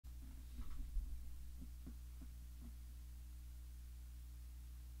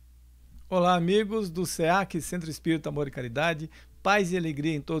Olá, amigos do CEAC, Centro Espírita, Amor e Caridade, paz e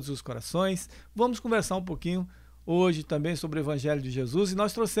alegria em todos os corações. Vamos conversar um pouquinho hoje também sobre o Evangelho de Jesus e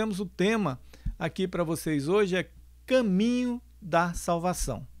nós trouxemos o tema aqui para vocês hoje, é Caminho da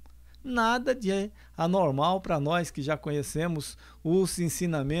Salvação. Nada de anormal para nós que já conhecemos os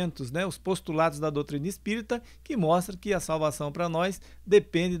ensinamentos, os postulados da doutrina espírita, que mostra que a salvação para nós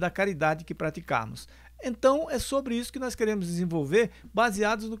depende da caridade que praticarmos. Então, é sobre isso que nós queremos desenvolver,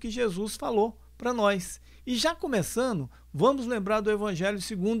 baseados no que Jesus falou para nós. E já começando, vamos lembrar do Evangelho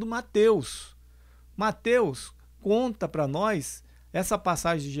segundo Mateus. Mateus conta para nós essa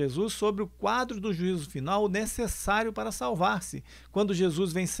passagem de Jesus sobre o quadro do juízo final necessário para salvar-se. Quando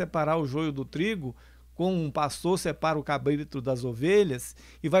Jesus vem separar o joio do trigo, como um pastor separa o cabrito das ovelhas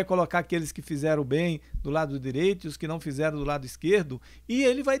e vai colocar aqueles que fizeram bem do lado direito e os que não fizeram do lado esquerdo, e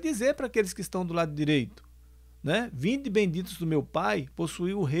ele vai dizer para aqueles que estão do lado direito, Vinde benditos do meu Pai,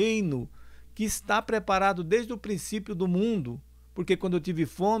 possuí o reino que está preparado desde o princípio do mundo, porque quando eu tive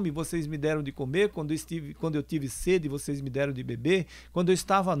fome, vocês me deram de comer, quando eu tive sede, vocês me deram de beber, quando eu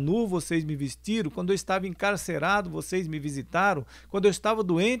estava nu, vocês me vestiram, quando eu estava encarcerado, vocês me visitaram, quando eu estava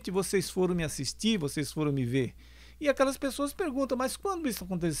doente, vocês foram me assistir, vocês foram me ver. E aquelas pessoas perguntam, mas quando isso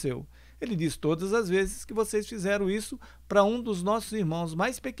aconteceu? Ele diz, todas as vezes que vocês fizeram isso para um dos nossos irmãos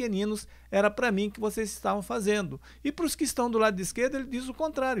mais pequeninos, era para mim que vocês estavam fazendo. E para os que estão do lado de esquerda, ele diz o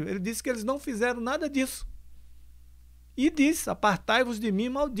contrário, ele diz que eles não fizeram nada disso. E diz, apartai-vos de mim,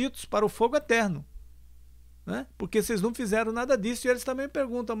 malditos, para o fogo eterno. Porque vocês não fizeram nada disso. E eles também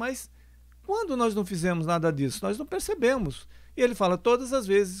perguntam, mas quando nós não fizemos nada disso? Nós não percebemos. E ele fala, todas as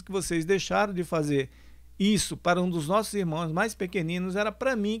vezes que vocês deixaram de fazer isso para um dos nossos irmãos mais pequeninos, era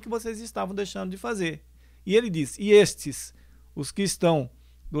para mim que vocês estavam deixando de fazer. E ele diz, e estes, os que estão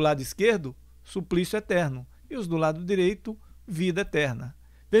do lado esquerdo, suplício eterno. E os do lado direito, vida eterna.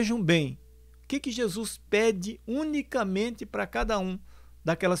 Vejam bem, o que Jesus pede unicamente para cada um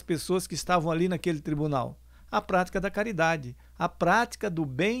daquelas pessoas que estavam ali naquele tribunal? A prática da caridade, a prática do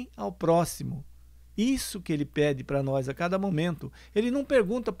bem ao próximo. Isso que ele pede para nós a cada momento. Ele não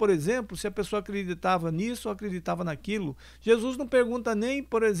pergunta, por exemplo, se a pessoa acreditava nisso ou acreditava naquilo. Jesus não pergunta nem,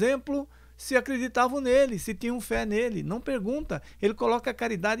 por exemplo, se acreditavam nele, se tinham fé nele. Não pergunta. Ele coloca a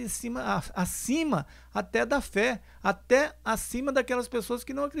caridade acima até da fé, até acima daquelas pessoas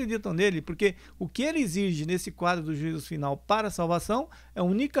que não acreditam nele, porque o que ele exige nesse quadro do juízo final para a salvação é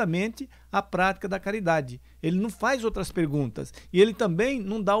unicamente a prática da caridade. Ele não faz outras perguntas e ele também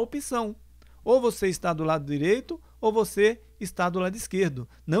não dá opção. Ou você está do lado direito ou você está do lado esquerdo.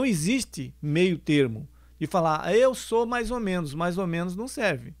 Não existe meio termo de falar, eu sou mais ou menos não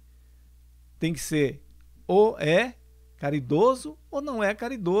serve. Tem que ser ou é caridoso ou não é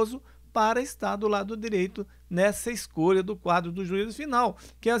caridoso para estar do lado direito nessa escolha do quadro do juízo final,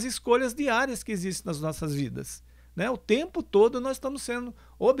 que é as escolhas diárias que existem nas nossas vidas. O tempo todo nós estamos sendo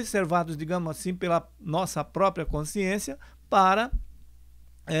observados, digamos assim, pela nossa própria consciência para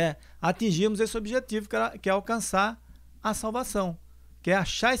atingirmos esse objetivo, que é alcançar a salvação, que é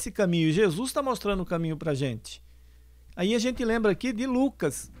achar esse caminho. E Jesus está mostrando o caminho para a gente. Aí a gente lembra aqui de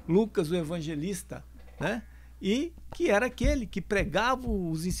Lucas, o evangelista, e que era aquele que pregava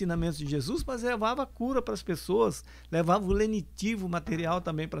os ensinamentos de Jesus, mas levava a cura para as pessoas, levava o lenitivo material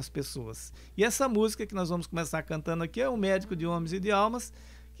também para as pessoas. E essa música que nós vamos começar cantando aqui é o Médico de Homens e de Almas,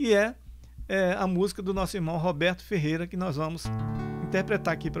 que é a música do nosso irmão Roberto Ferreira, que nós vamos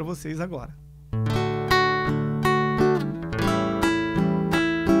interpretar aqui para vocês agora.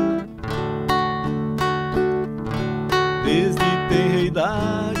 Desde tenra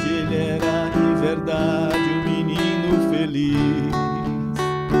idade ele era de verdade um menino feliz,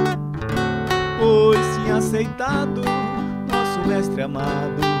 pois tinha aceitado nosso mestre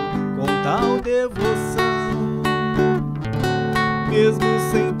amado com tal devoção, mesmo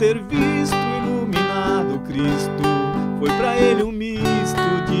sem ter visto iluminado Cristo, foi para ele um misto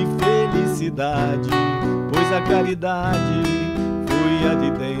de felicidade, pois a caridade foi a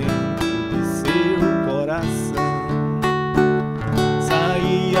de dentro de seu coração.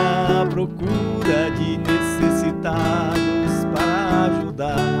 À procura de necessitados para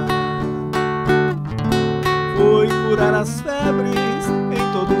ajudar, foi curar as febres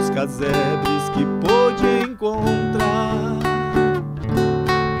em todos os casebres que pôde encontrar,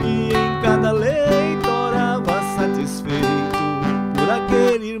 e em cada leito orava satisfeito por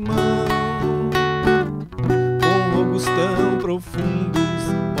aquele irmão, com rogos tão profundos,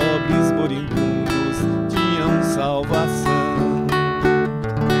 pobres moribundos tinham salvação.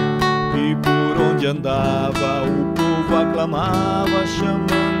 Onde andava, o povo aclamava,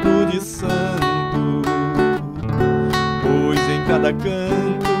 chamando de santo, pois em cada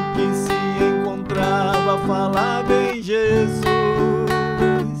canto que se falava em Jesus,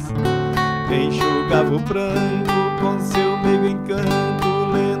 enxugava o pranto com seu meigo encanto,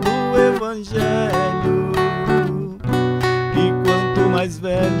 lendo o Evangelho. E quanto mais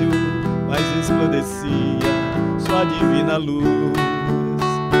velho, mais resplandecia sua divina luz.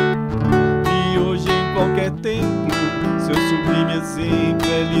 E hoje em qualquer templo, seu sublime exemplo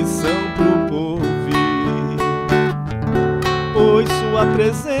é lição pro povo ouvir, pois sua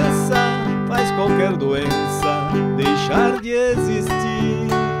presença faz qualquer doença deixar de existir.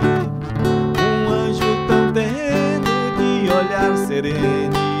 Um anjo tão terreno, de olhar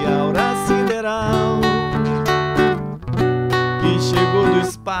sereno e aura sideral, que chegou do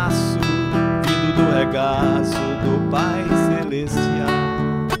espaço, vindo do regaço do Pai Celestial.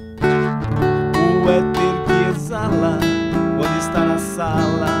 O éter que exala quando está na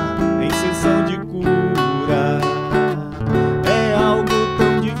sala em sessão de cura é algo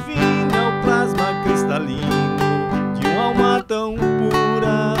tão divino, é o plasma cristalino de uma alma tão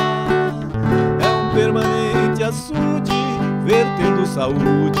pura. É um permanente açude, vertendo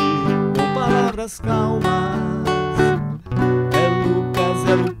saúde com palavras calmas. É Lucas,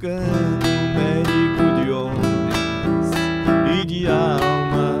 é Lucano, médico de homens e de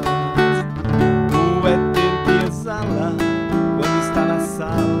almas. O éter que exala quando está na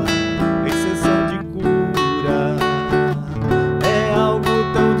sala em sessão de cura é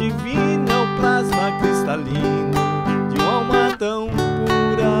algo tão divino, é o plasma cristalino de uma alma tão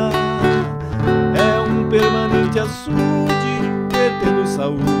pura. É um permanente açude, vertendo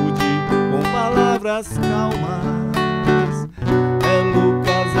saúde com palavras calmas. É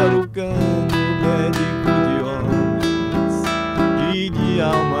Lucas, é Lucano, médico de homens e de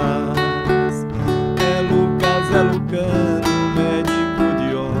almas. É Lucas, é Lucano, médico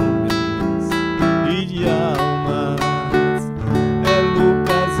de homens e de almas. É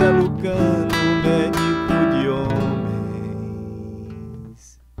Lucas, é Lucano, médico de homens,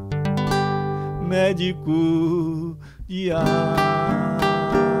 médico de almas.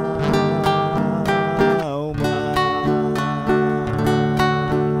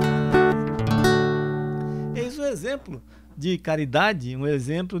 Eis um exemplo de caridade, um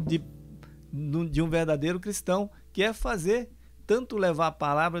exemplo de um verdadeiro cristão, que é fazer tanto levar a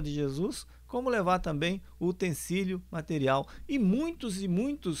palavra de Jesus, como levar também o utensílio material. E muitos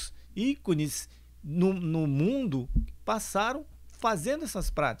ícones no mundo passaram fazendo essas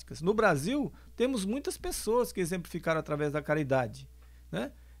práticas. No Brasil, temos muitas pessoas que exemplificaram através da caridade,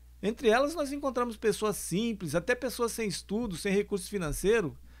 né? Entre elas, nós encontramos pessoas simples, até pessoas sem estudo, sem recursos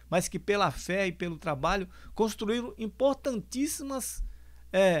financeiros, mas que pela fé e pelo trabalho construíram importantíssimas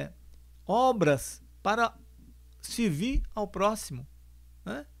obras para servir ao próximo,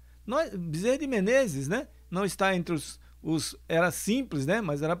 né? Bezerra de Menezes, né, não está entre os era simples, né,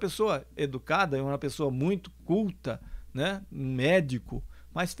 mas era uma pessoa educada, uma pessoa muito culta, né, um médico,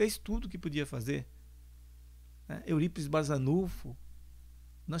 mas fez tudo o que podia fazer, né? Eurípides Barzanufo.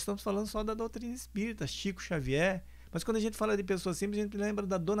 Nós estamos falando só da doutrina espírita, Chico Xavier, mas quando a gente fala de pessoas simples, a gente lembra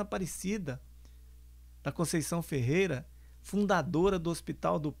da Dona Aparecida, da Conceição Ferreira, fundadora do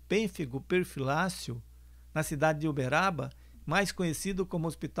Hospital do Pênfego Perfilácio, na cidade de Uberaba, mais conhecido como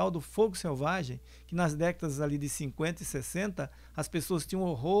Hospital do Fogo Selvagem, que nas décadas ali de 50 e 60, as pessoas tinham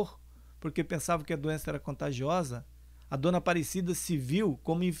horror, porque pensavam que a doença era contagiosa. A Dona Aparecida se viu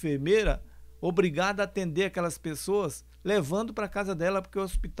como enfermeira, obrigada a atender aquelas pessoas, levando para a casa dela, porque o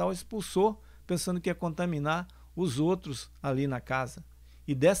hospital expulsou, pensando que ia contaminar os outros ali na casa.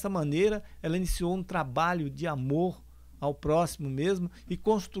 E dessa maneira, ela iniciou um trabalho de amor ao próximo mesmo e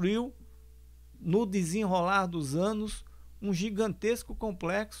construiu, no desenrolar dos anos, um gigantesco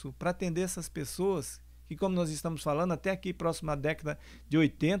complexo para atender essas pessoas que, como nós estamos falando, até aqui próximo à década de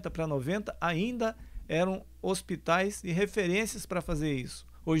 80 para 90, ainda eram hospitais e referências para fazer isso.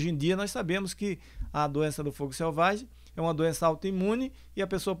 Hoje em dia nós sabemos que a doença do fogo selvagem é uma doença autoimune e a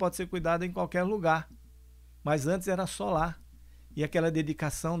pessoa pode ser cuidada em qualquer lugar. Mas antes era só lá. E aquela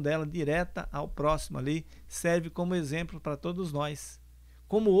dedicação dela direta ao próximo ali serve como exemplo para todos nós.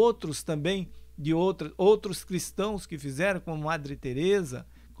 Como outros também, de outros cristãos que fizeram, como Madre Teresa,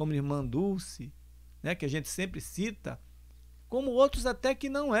 como Irmã Dulce, né, que a gente sempre cita, como outros até que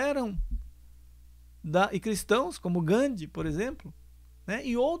não eram e cristãos, como Gandhi, por exemplo, né,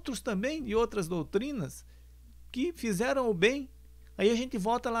 e outros também de outras doutrinas que fizeram o bem. Aí a gente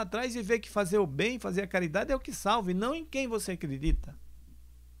volta lá atrás e vê que fazer o bem, fazer a caridade é o que salva, e não em quem você acredita.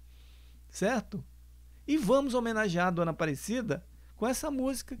 Certo? E vamos homenagear a Dona Aparecida com essa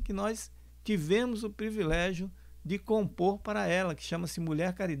música que nós tivemos o privilégio de compor para ela, que chama-se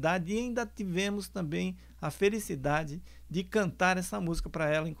Mulher Caridade, e ainda tivemos também a felicidade de cantar essa música para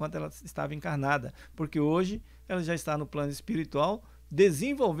ela enquanto ela estava encarnada, porque hoje ela já está no plano espiritual,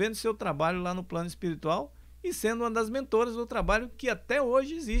 desenvolvendo seu trabalho lá no plano espiritual e sendo uma das mentoras do trabalho que até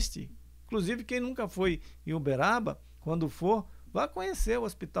hoje existe. Inclusive, quem nunca foi em Uberaba, quando for, vá conhecer o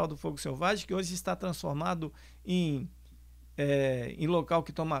Hospital do Fogo Selvagem, que hoje está transformado em local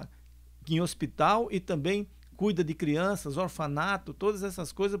que toma em hospital e também cuida de crianças, orfanato, todas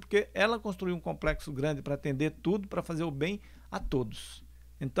essas coisas, porque ela construiu um complexo grande para atender tudo, para fazer o bem a todos.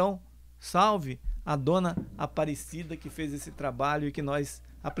 Então, salve a Dona Aparecida, que fez esse trabalho e que nós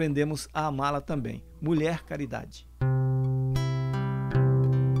aprendemos a amá-la também. Mulher Caridade.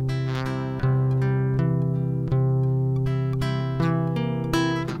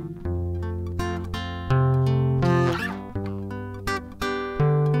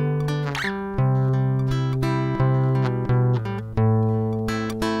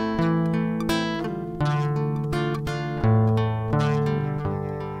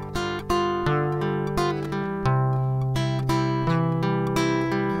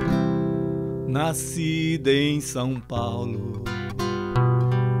 Nascida em São Paulo,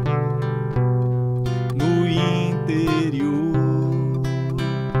 no interior,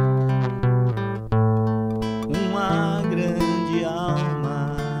 uma grande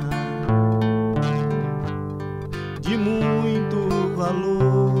alma de muito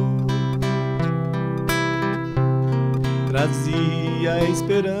valor, trazia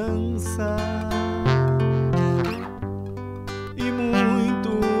esperança e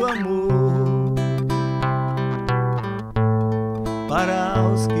muito amor para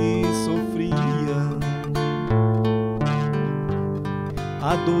os que sofriam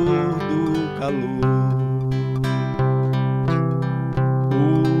a dor do calor.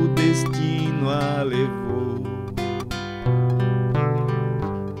 O destino a levou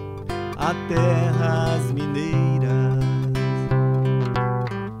a terras mineiras,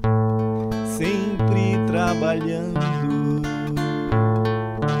 sempre trabalhando,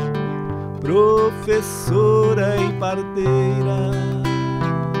 professora e parteira.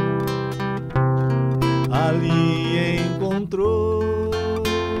 Ali encontrou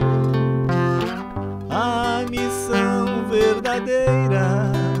a missão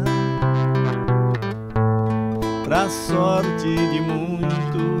verdadeira, pra sorte de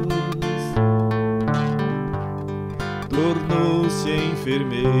muitos, tornou-se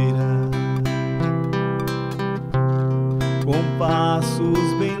enfermeira, com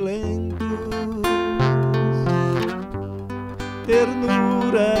passos bem lentos,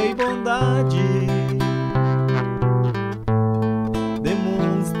 ternura e bondade,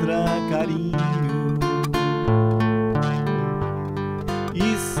 demonstra carinho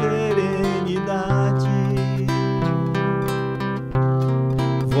e serenidade.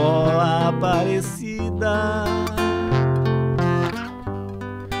 Vó Aparecida,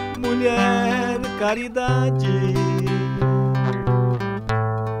 Mulher Caridade,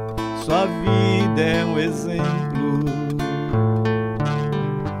 sua vida é um exemplo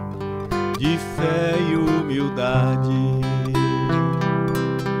de fé e humildade.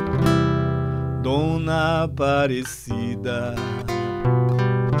 Dona Aparecida,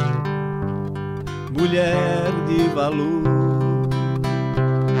 mulher de valor,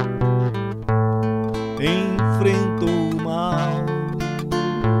 enfrentou o mal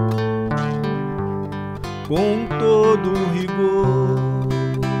com todo rigor.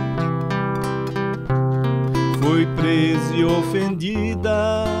 Foi presa e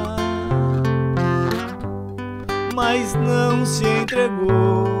ofendida, mas não se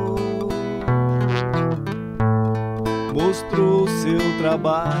entregou. Mostrou seu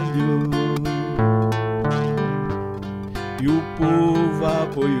trabalho e o povo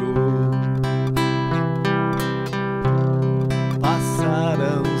apoiou.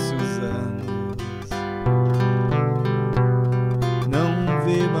 Passaram-se os anos, não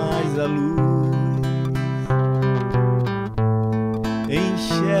vê mais a luz,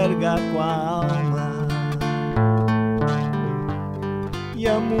 enxerga com a alma e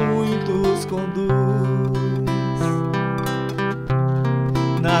a muitos conduz.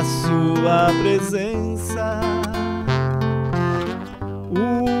 Na sua presença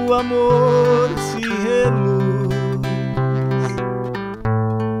o amor se reluz,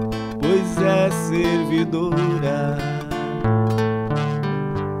 pois é servidora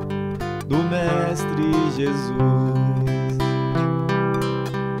do Mestre Jesus.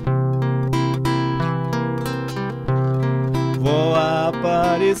 Vó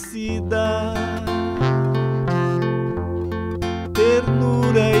Aparecida,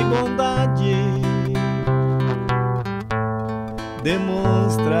 ternura e bondade,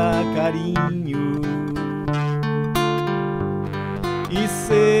 demonstra carinho e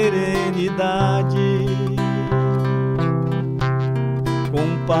serenidade,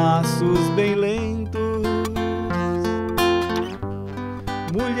 com passos bem lentos.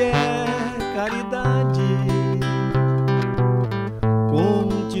 Mulher Caridade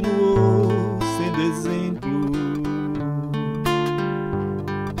continuou sendo exemplo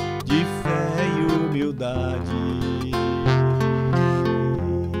de fé e humildade.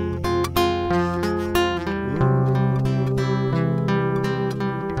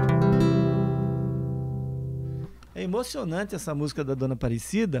 É emocionante essa música da Dona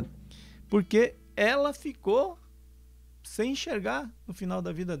Aparecida, porque ela ficou sem enxergar no final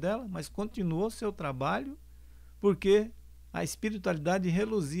da vida dela, mas continuou seu trabalho, porque a espiritualidade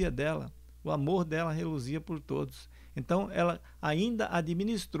reluzia dela, o amor dela reluzia por todos. Então ela ainda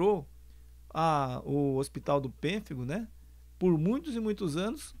administrou o Hospital do Pênfigo, né, por muitos e muitos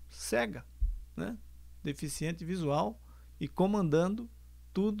anos, cega, né, deficiente visual, e comandando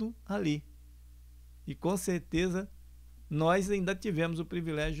tudo ali. E com certeza nós ainda tivemos o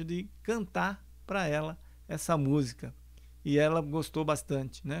privilégio de cantar para ela essa música. E ela gostou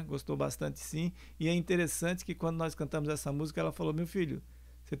bastante, né? Gostou bastante, sim. E é interessante que quando nós cantamos essa música, ela falou: meu filho,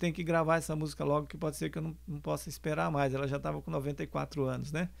 você tem que gravar essa música logo, que pode ser que eu não possa esperar mais. Ela já estava com 94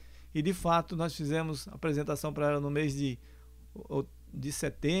 anos, né? E de fato nós fizemos a apresentação para ela no mês de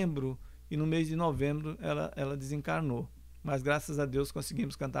setembro, e no mês de novembro ela desencarnou. Mas graças a Deus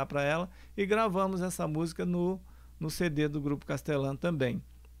conseguimos cantar para ela e gravamos essa música no CD do Grupo Castelã também.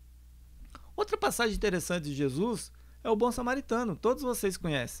 Outra passagem interessante de Jesus é o bom samaritano, todos vocês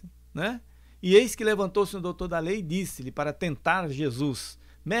conhecem, né? E eis que levantou-se um doutor da lei e disse-lhe, para tentar Jesus: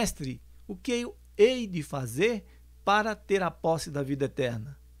 mestre, o que eu hei de fazer para ter a posse da vida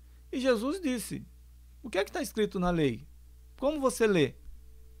eterna? E Jesus disse: o que é que está escrito na lei? Como você lê?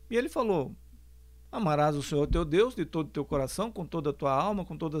 E ele falou: amarás o Senhor teu Deus de todo o teu coração, com toda a tua alma,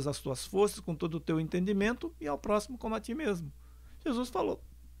 com todas as tuas forças, com todo o teu entendimento, e ao próximo como a ti mesmo. Jesus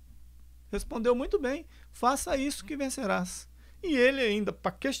respondeu muito bem: faça isso que vencerás. E ele ainda,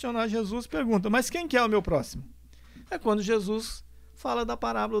 para questionar Jesus, pergunta: mas quem que é o meu próximo? É quando Jesus fala da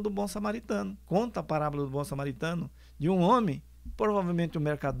parábola do bom samaritano, conta a parábola do bom samaritano, de um homem, provavelmente um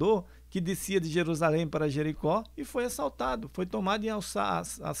mercador, que descia de Jerusalém para Jericó e foi assaltado, foi tomado em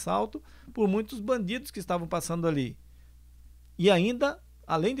assalto por muitos bandidos que estavam passando ali. E ainda,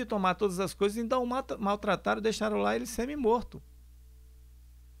 além de tomar todas as coisas, ainda o maltrataram, deixaram lá ele semi-morto.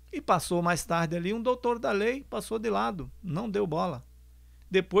 E passou mais tarde ali um doutor da lei, passou de lado, não deu bola.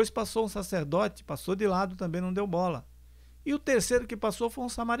 Depois passou um sacerdote, passou de lado, também não deu bola. E o terceiro que passou foi um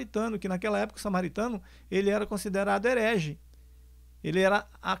samaritano, que naquela época o samaritano ele era considerado herege. Ele era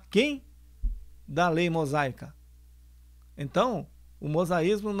aquém da lei mosaica. Então, o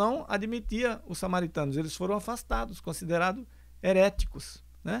mosaísmo não admitia os samaritanos, eles foram afastados, considerados heréticos,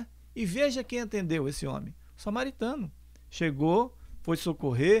 né? E veja quem atendeu esse homem, o samaritano. Chegou, foi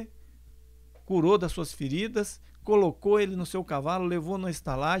socorrer, curou das suas feridas, colocou ele no seu cavalo, levou na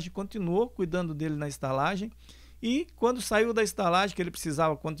estalagem, continuou cuidando dele na estalagem, e quando saiu da estalagem, que ele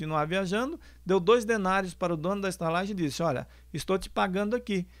precisava continuar viajando, deu 2 denários para o dono da estalagem e disse: olha, estou te pagando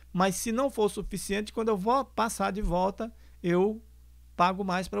aqui, mas se não for suficiente, quando eu vou passar de volta, eu pago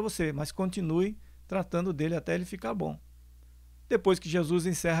mais para você, mas continue tratando dele até ele ficar bom. Depois que Jesus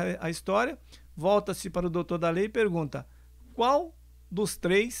encerra a história, volta-se para o doutor da lei e pergunta: qual dos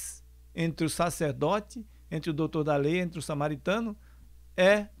 3, entre o sacerdote, entre o doutor da lei, entre o samaritano,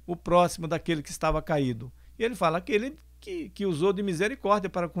 é o próximo daquele que estava caído? E ele fala: aquele que usou de misericórdia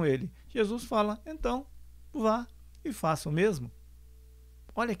para com ele. Jesus fala: então, vá e faça o mesmo.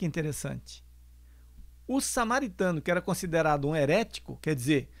 Olha que interessante. O samaritano, que era considerado um herético, quer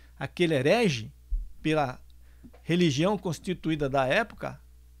dizer, aquele herege, pela religião constituída da época,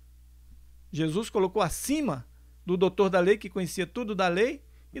 Jesus colocou acima do doutor da lei, que conhecia tudo da lei,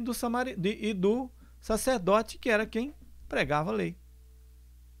 e do sacerdote, que era quem pregava a lei.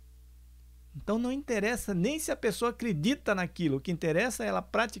 Então não interessa nem se a pessoa acredita naquilo, o que interessa é ela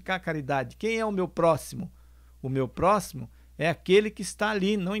praticar a caridade. Quem é o meu próximo? O meu próximo é aquele que está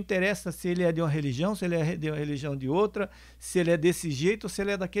ali, não interessa se ele é de uma religião, se ele é de uma religião de outra, se ele é desse jeito ou se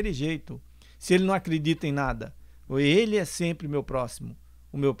ele é daquele jeito, se ele não acredita em nada. Ele é sempre meu próximo.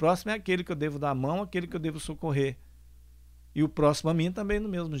 O meu próximo é aquele que eu devo dar a mão, aquele que eu devo socorrer. E o próximo a mim também do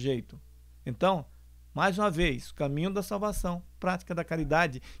mesmo jeito. Então, mais uma vez, o caminho da salvação, prática da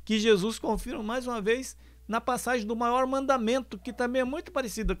caridade, que Jesus confirma mais uma vez na passagem do maior mandamento, que também é muito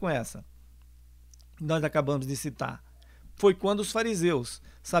parecida com essa. Nós acabamos de citar. foi quando os fariseus,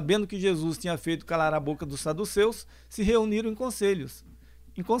 sabendo que Jesus tinha feito calar a boca dos saduceus, se reuniram em conselho.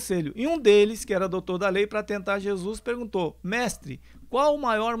 E um deles, que era doutor da lei, para tentar Jesus, perguntou: Mestre, qual o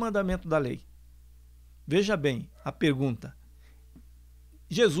maior mandamento da lei? Veja bem a pergunta.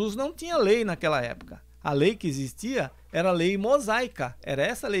 Jesus não tinha lei naquela época. A lei que existia era a lei mosaica, era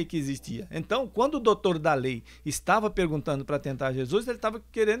essa lei que existia. Então, quando o doutor da lei estava perguntando para tentar Jesus, ele estava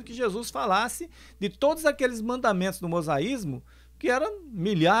querendo que Jesus falasse de todos aqueles mandamentos do mosaísmo, que eram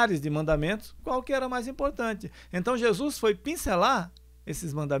milhares de mandamentos, qual que era mais importante. Então, Jesus foi pincelar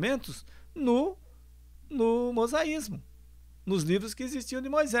esses mandamentos no mosaísmo, nos livros que existiam de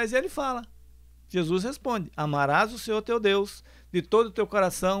Moisés. E ele fala, Jesus responde: amarás o Senhor teu Deus de todo o teu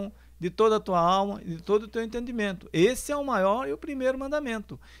coração, de toda a tua alma e de todo o teu entendimento. Esse é o maior e o primeiro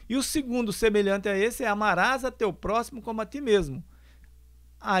mandamento. E o segundo, semelhante a esse, é: amarás a teu próximo como a ti mesmo.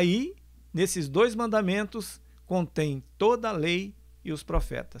 Aí, nesses dois mandamentos, contém toda a lei e os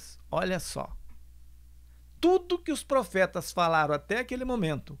profetas. Olha só. Tudo que os profetas falaram até aquele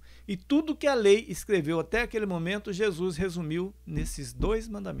momento e tudo que a lei escreveu até aquele momento, Jesus resumiu nesses dois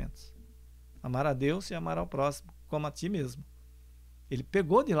mandamentos: amar a Deus e amar ao próximo como a ti mesmo. Ele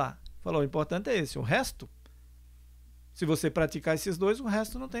pegou de lá, falou: o importante é esse, o resto, se você praticar esses dois, o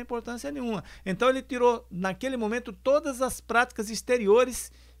resto não tem importância nenhuma. Então ele tirou naquele momento todas as práticas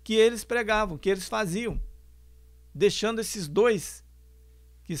exteriores que eles pregavam, que eles faziam, deixando esses dois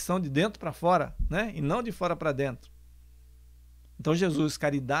que são de dentro para fora, né? E não de fora para dentro. Então Jesus,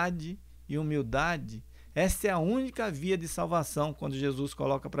 caridade e humildade, essa é a única via de salvação. Quando Jesus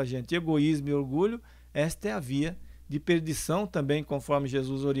coloca para a gente egoísmo e orgulho, esta é a via de perdição também, conforme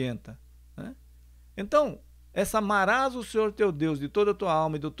Jesus orienta, né? Então, essa amarás o Senhor teu Deus de toda a tua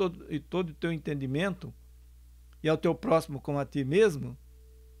alma e todo o teu entendimento, e ao teu próximo como a ti mesmo,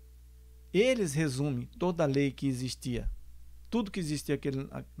 eles resumem toda a lei que existia, tudo que existia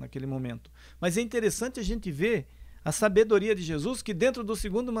naquele momento. Mas é interessante a gente ver a sabedoria de Jesus, que dentro do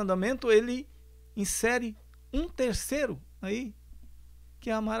segundo mandamento ele insere um terceiro aí, que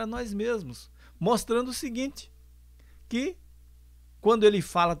é amar a nós mesmos, mostrando o seguinte, que quando ele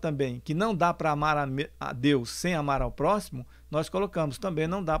fala também que não dá para amar a Deus sem amar ao próximo, nós colocamos também: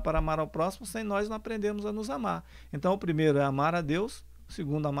 não dá para amar ao próximo sem nós não aprendermos a nos amar. Então o primeiro é amar a Deus, o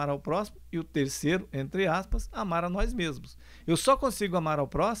segundo amar ao próximo e o terceiro, entre aspas, amar a nós mesmos. Eu só consigo amar ao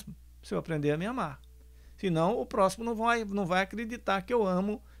próximo se eu aprender a me amar. Senão o próximo não vai acreditar que eu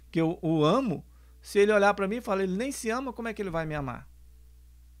o amo. Se ele olhar para mim e falar: ele nem se ama, como é que ele vai me amar?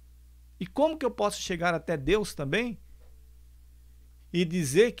 E como que eu posso chegar até Deus também e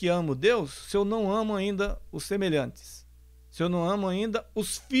dizer que amo Deus se eu não amo ainda os semelhantes? Se eu não amo ainda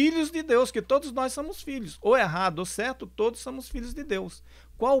os filhos de Deus, que todos nós somos filhos. Ou errado ou certo, todos somos filhos de Deus.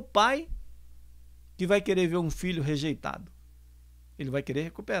 Qual pai que vai querer ver um filho rejeitado? Ele vai querer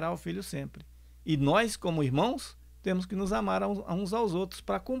recuperar o filho sempre. E nós, como irmãos, temos que nos amar uns aos outros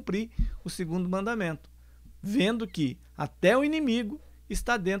para cumprir o segundo mandamento, vendo que até o inimigo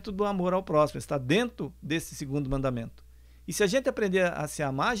está dentro do amor ao próximo, está dentro desse segundo mandamento. E se a gente aprender a se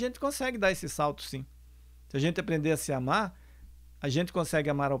amar, a gente consegue dar esse salto, sim. Se a gente aprender a se amar, a gente consegue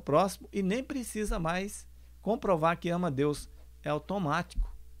amar ao próximo e nem precisa mais comprovar que ama a Deus. É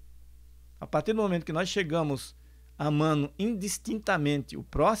automático. A partir do momento que nós chegamos amando indistintamente o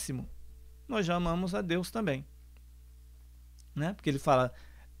próximo, nós já amamos a Deus também, né? Porque ele fala: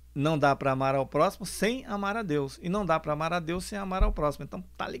 não dá para amar ao próximo sem amar a Deus. E não dá para amar a Deus sem amar ao próximo. Então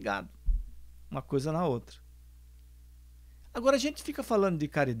tá ligado uma coisa na outra. Agora a gente fica falando de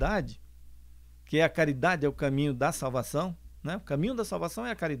caridade, que a caridade é o caminho da salvação, né? O caminho da salvação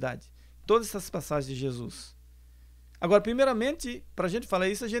é a caridade. Todas essas passagens de Jesus. Agora, primeiramente, para a gente falar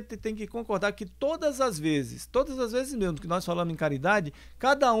isso, a gente tem que concordar que todas as vezes mesmo que nós falamos em caridade,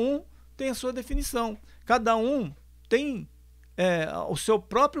 cada um tem a sua definição. Cada um tem o seu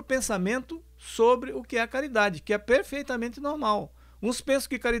próprio pensamento sobre o que é a caridade, que é perfeitamente normal. Uns pensam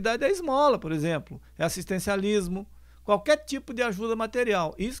que caridade é esmola, por exemplo, é assistencialismo, qualquer tipo de ajuda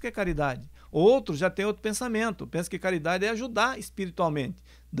material, isso que é caridade. Outros já têm outro pensamento, pensam que caridade é ajudar espiritualmente,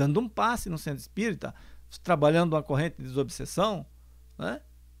 dando um passe no centro espírita, trabalhando uma corrente de desobsessão, né?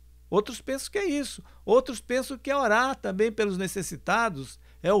 Outros pensam que é isso. Outros pensam que é orar também pelos necessitados,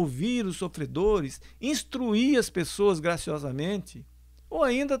 é ouvir os sofredores, instruir as pessoas graciosamente, ou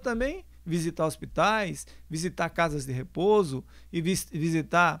ainda também visitar hospitais, visitar casas de repouso, e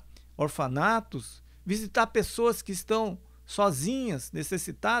visitar orfanatos, visitar pessoas que estão sozinhas,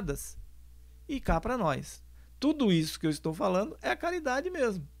 necessitadas, e cá para nós. Tudo isso que eu estou falando é a caridade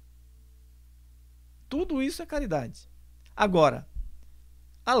mesmo. Tudo isso é caridade. Agora,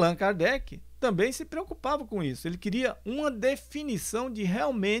 Allan Kardec também se preocupava com isso. Ele queria uma definição de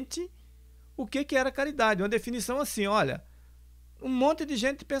realmente o que era caridade. Uma definição assim, olha, um monte de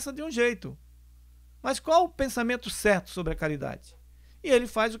gente pensa de um jeito, mas qual o pensamento certo sobre a caridade? E ele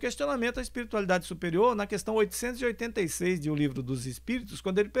faz o questionamento à espiritualidade superior na questão 886 de O Livro dos Espíritos,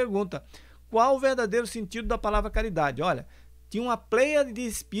 quando ele pergunta qual o verdadeiro sentido da palavra caridade. Olha, tinha uma pleiade de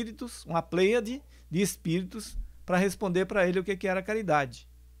espíritos, para responder para ele o que era caridade.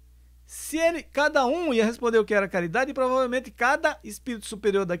 Se cada um ia responder o que era caridade, provavelmente cada espírito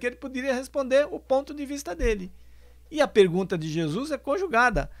superior daquele poderia responder o ponto de vista dele. E a pergunta de Jesus é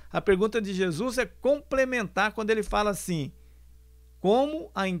conjugada. A pergunta de Jesus é complementar quando ele fala assim, como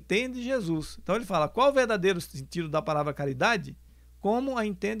a entende Jesus? Então ele fala, qual o verdadeiro sentido da palavra caridade? Como a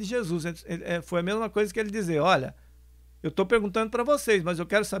entende Jesus? Foi a mesma coisa que ele dizer, olha, eu estou perguntando para vocês, mas eu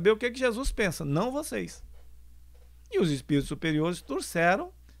quero saber o que Jesus pensa, não vocês. E os espíritos superiores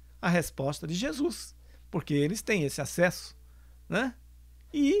trouxeram a resposta de Jesus, porque eles têm esse acesso, né?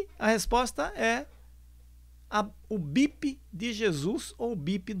 E a resposta é o BIP de Jesus ou o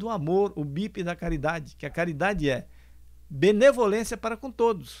BIP do amor, o BIP da caridade, que a caridade é benevolência para com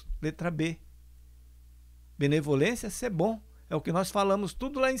todos, letra B. Benevolência é ser bom, é o que nós falamos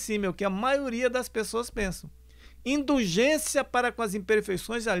tudo lá em cima, é o que a maioria das pessoas pensam. Indulgência para com as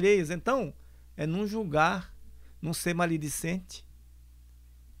imperfeições alheias, então, é não julgar, não ser maledicente.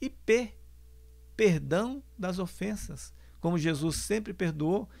 E P, perdão das ofensas, como Jesus sempre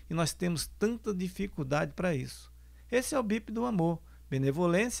perdoou e nós temos tanta dificuldade para isso. Esse é o BIP do amor,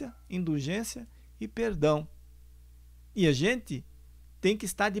 benevolência, indulgência e perdão. E a gente tem que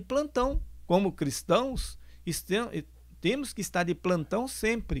estar de plantão, como cristãos, temos que estar de plantão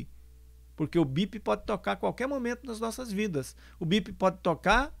sempre, porque o BIP pode tocar a qualquer momento nas nossas vidas. O BIP pode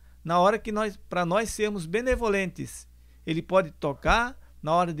tocar na hora que para nós sermos benevolentes, ele pode tocar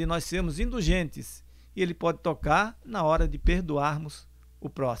na hora de nós sermos indulgentes, e ele pode tocar na hora de perdoarmos o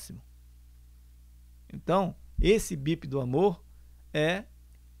próximo. Então, esse BIP do amor é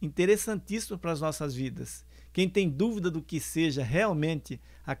interessantíssimo para as nossas vidas. Quem tem dúvida do que seja realmente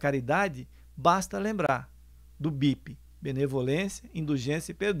a caridade, basta lembrar do BIP, benevolência,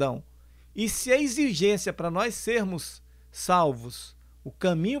 indulgência e perdão. E se a exigência para nós sermos salvos, o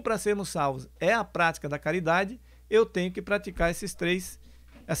caminho para sermos salvos é a prática da caridade, eu tenho que praticar essas três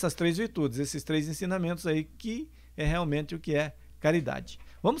virtudes, esses três ensinamentos aí, que é realmente o que é caridade.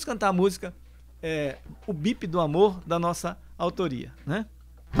 Vamos cantar a música, o BIP do amor, da nossa autoria, né?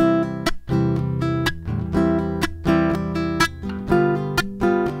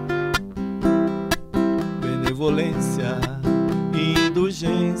 Benevolência,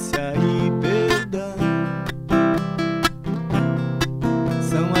 indulgência e perdão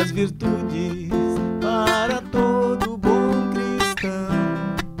são as virtudes para todo bom cristão.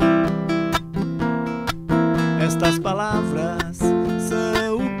 Estas palavras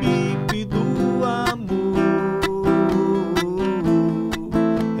são o BIP do amor,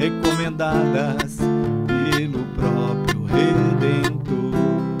 recomendadas pelo próprio Redentor.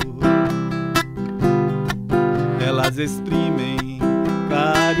 Elas exprimem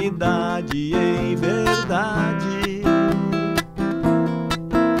caridade em verdade,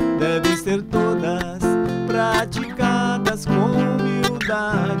 devem ser todas praticadas com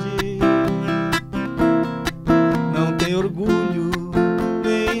humildade. Não tem orgulho,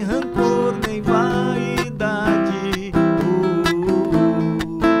 nem rancor, nem vaidade,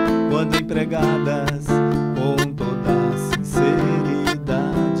 quando empregadas com toda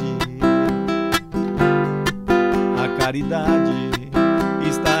sinceridade. A caridade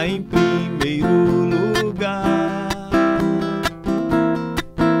está em primeiro lugar,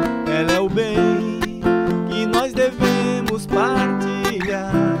 ela é o bem que nós devemos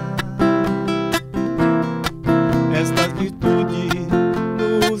partilhar. Esta virtude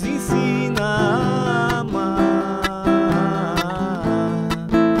nos ensina a amar.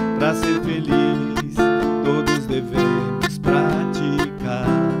 Para ser feliz, todos devemos praticar.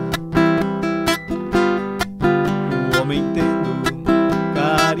 O homem tendo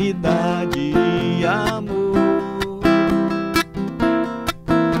caridade e amor,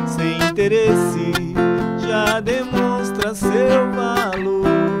 sem interesse, já demonstra seu valor,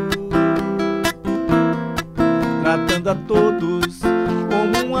 tratando a todos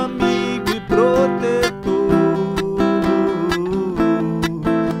como um amigo e protetor,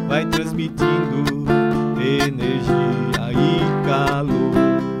 vai transmitindo energia e calor,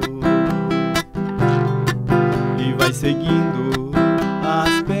 e vai seguindo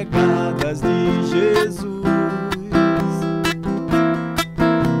as pegadas de Jesus.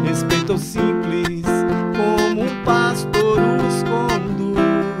 Respeita o simples como um pastor os conduz,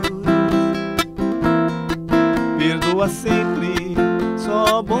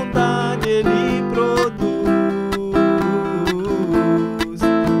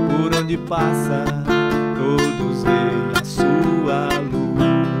 onde passa, todos veem a sua luz.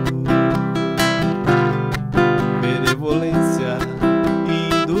 Benevolência,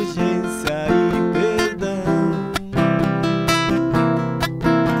 indulgência e perdão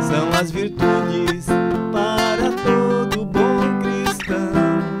são as virtudes para todo bom cristão.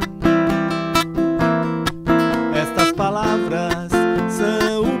 Estas palavras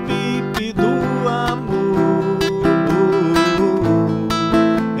são o pipe do amor,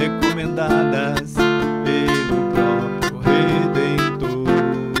 recomendadas pelo próprio Redentor.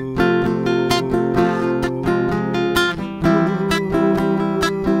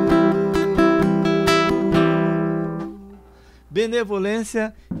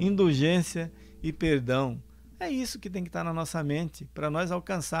 Benevolência, indulgência e perdão. É isso que tem que estar na nossa mente para nós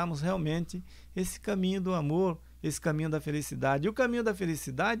alcançarmos realmente esse caminho do amor, esse caminho da felicidade. E o caminho da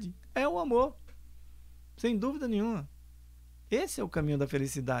felicidade é o amor, sem dúvida nenhuma. Esse é o caminho da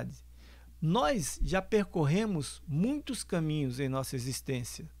felicidade. Nós já percorremos muitos caminhos em nossa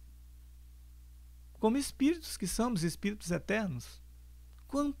existência. Como espíritos que somos, espíritos eternos.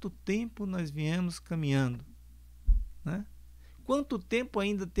 Quanto tempo nós viemos caminhando, né? Quanto tempo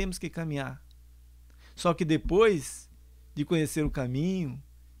ainda temos que caminhar? Só que depois de conhecer o caminho,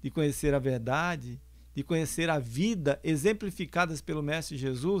 de conhecer a verdade, de conhecer a vida exemplificadas pelo Mestre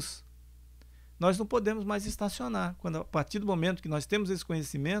Jesus, nós não podemos mais estacionar. A partir do momento que nós temos esse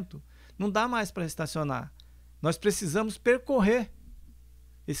conhecimento, não dá mais para estacionar. Nós precisamos percorrer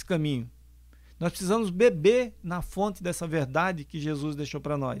esse caminho. Nós precisamos beber na fonte dessa verdade que Jesus deixou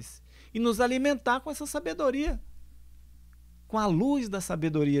para nós e nos alimentar com essa sabedoria, com a luz da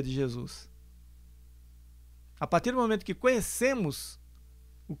sabedoria de Jesus. A partir do momento que conhecemos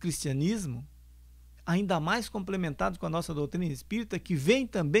o cristianismo, ainda mais complementado com a nossa doutrina espírita, que vem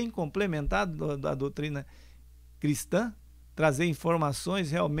também complementado da doutrina cristã, trazer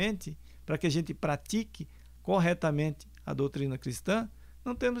informações realmente para que a gente pratique corretamente a doutrina cristã,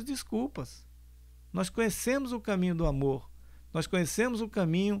 não temos desculpas. Nós conhecemos o caminho do amor, nós conhecemos o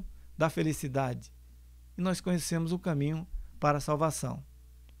caminho da felicidade e nós conhecemos o caminho para a salvação.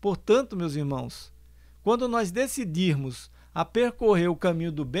 Portanto, meus irmãos, quando nós decidirmos a percorrer o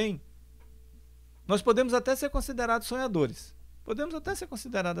caminho do bem, nós podemos até ser considerados sonhadores. Podemos até ser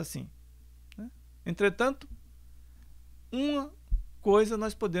considerados assim, né? Entretanto, uma coisa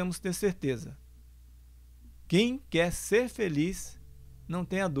nós podemos ter certeza. Quem quer ser feliz, não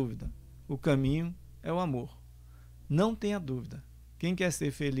tenha dúvida. O caminho é o amor. Não tenha dúvida. Quem quer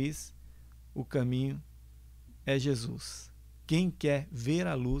ser feliz, o caminho é Jesus. Quem quer ver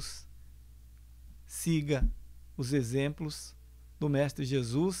a luz, siga os exemplos do Mestre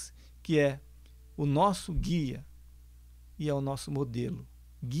Jesus, que é o nosso guia e é o nosso modelo.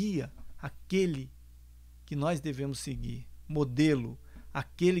 Guia, aquele que nós devemos seguir. Modelo,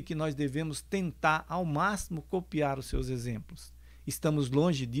 aquele que nós devemos tentar ao máximo copiar os seus exemplos. Estamos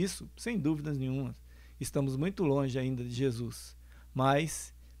longe disso? Sem dúvidas nenhuma. Estamos muito longe ainda de Jesus.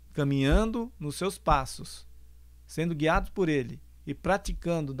 Mas, caminhando nos seus passos, sendo guiados por Ele e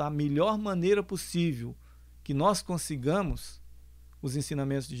praticando da melhor maneira possível que nós consigamos os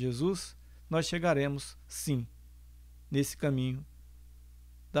ensinamentos de Jesus, nós chegaremos, sim, nesse caminho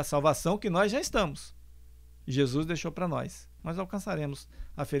da salvação que nós já estamos. Jesus deixou para nós. Nós alcançaremos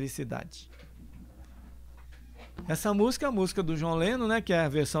a felicidade. Essa música é a música do João Leno, né, que é a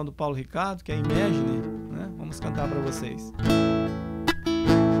versão do Paulo Ricardo, que é Imagine, né? Vamos cantar para vocês.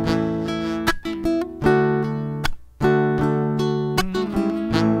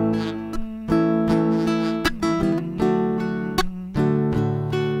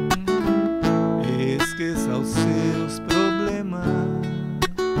 Esqueça os seus problemas,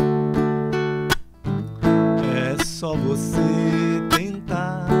 é só você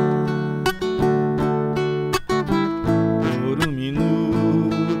tentar. Por um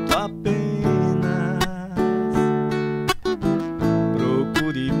minuto apenas,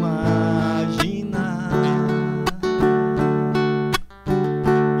 procure imaginar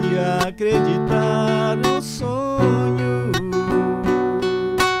e acreditar no sonho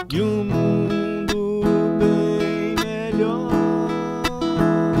de um mundo bem melhor.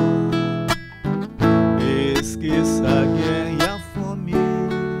 Esqueça a guerra e a fome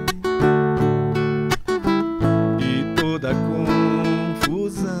e toda a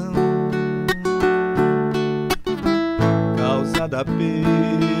confusão causada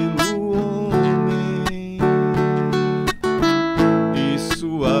pelo homem e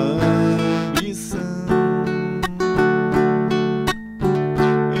sua ambição.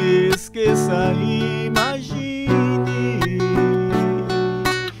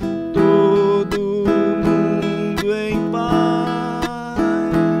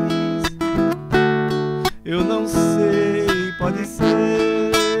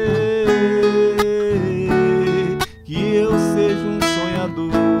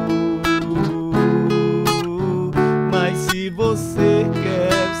 você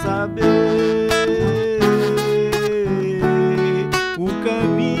quer saber, o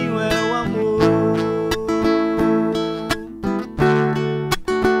caminho é o amor.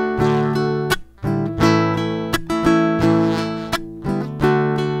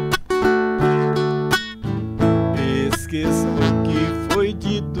 Esqueça o que foi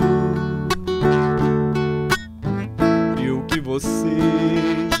dito e o que você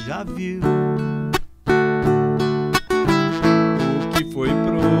já viu, o que foi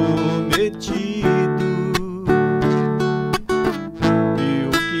prometido e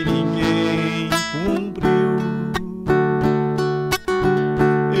o que ninguém cumpriu.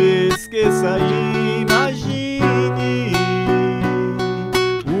 Esqueça e imagine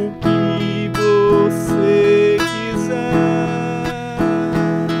o que você quiser.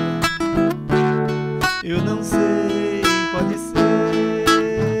 Eu não sei, pode ser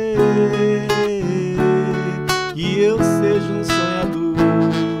que eu seja um sonhador,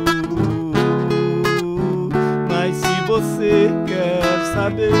 mas se você quer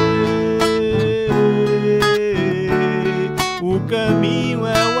saber, o caminho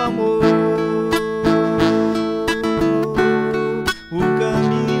é o amor. O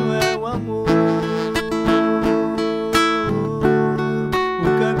caminho é o amor. O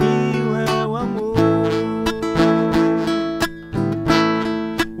caminho é o amor.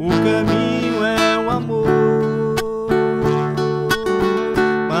 O caminho é o amor.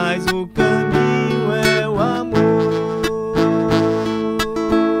 Mas o caminho é o amor.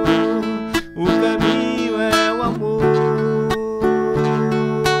 O caminho é o amor.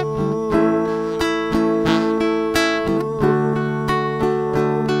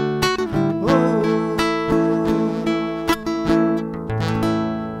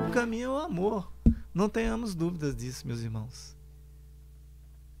 O caminho é o amor. Não tenhamos dúvidas disso, meus irmãos.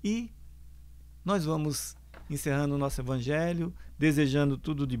 E nós vamos encerrando o nosso evangelho, desejando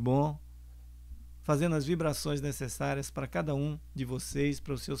tudo de bom, fazendo as vibrações necessárias para cada um de vocês,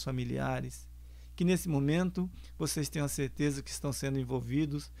 para os seus familiares, que nesse momento vocês tenham a certeza que estão sendo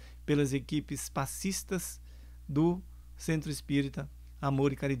envolvidos pelas equipes passistas do Centro Espírita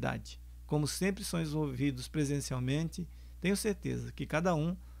Amor e Caridade. Como sempre são envolvidos presencialmente, tenho certeza que cada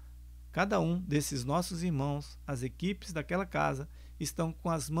um desses nossos irmãos, as equipes daquela casa, estão com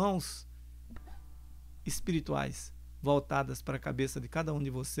as mãos espirituais voltadas para a cabeça de cada um de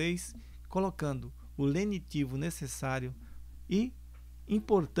vocês, colocando o lenitivo necessário e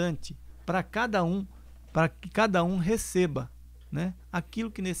importante para cada um, para que cada um receba, né,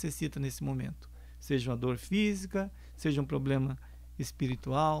 aquilo que necessita nesse momento. Seja uma dor física, seja um problema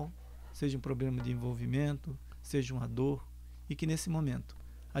espiritual, seja um problema de envolvimento, seja uma dor, e que nesse momento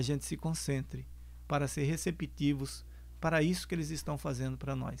a gente se concentre para ser receptivos para isso que eles estão fazendo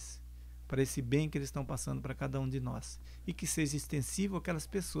para nós, para esse bem que eles estão passando para cada um de nós, e que seja extensivo àquelas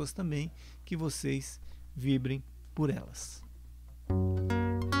pessoas também, que vocês vibrem por elas.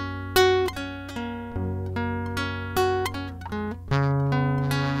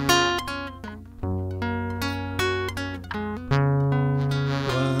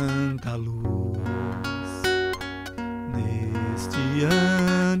 Quanta luz neste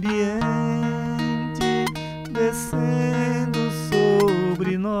ambiente, descendo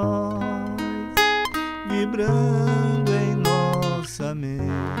sobre nós, vibrando em nossa mente.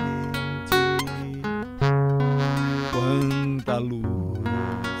 Quanta luz,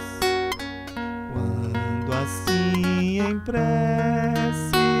 quando assim em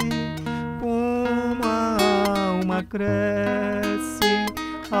prece, como a alma cresce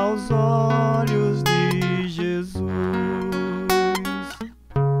aos olhos de Jesus.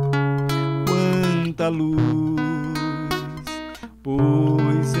 Quanta luz,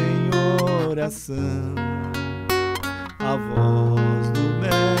 pois em oração a voz do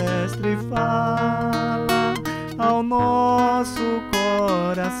Mestre fala ao nosso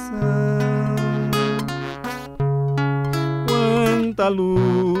coração. Quanta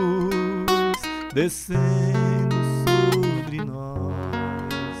luz descendo sobre nós.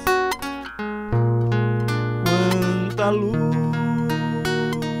 Quanta luz,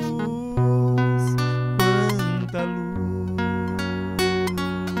 quanta luz.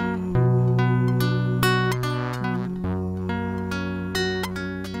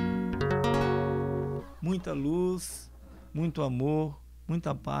 Muita luz, muito amor,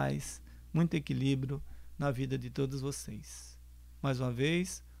 muita paz, muito equilíbrio na vida de todos vocês. Mais uma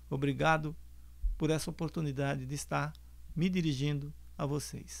vez, obrigado por essa oportunidade de estar me dirigindo a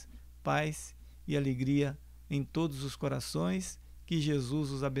vocês. Paz e alegria em todos os corações, que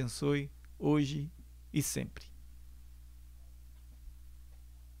Jesus os abençoe hoje e sempre.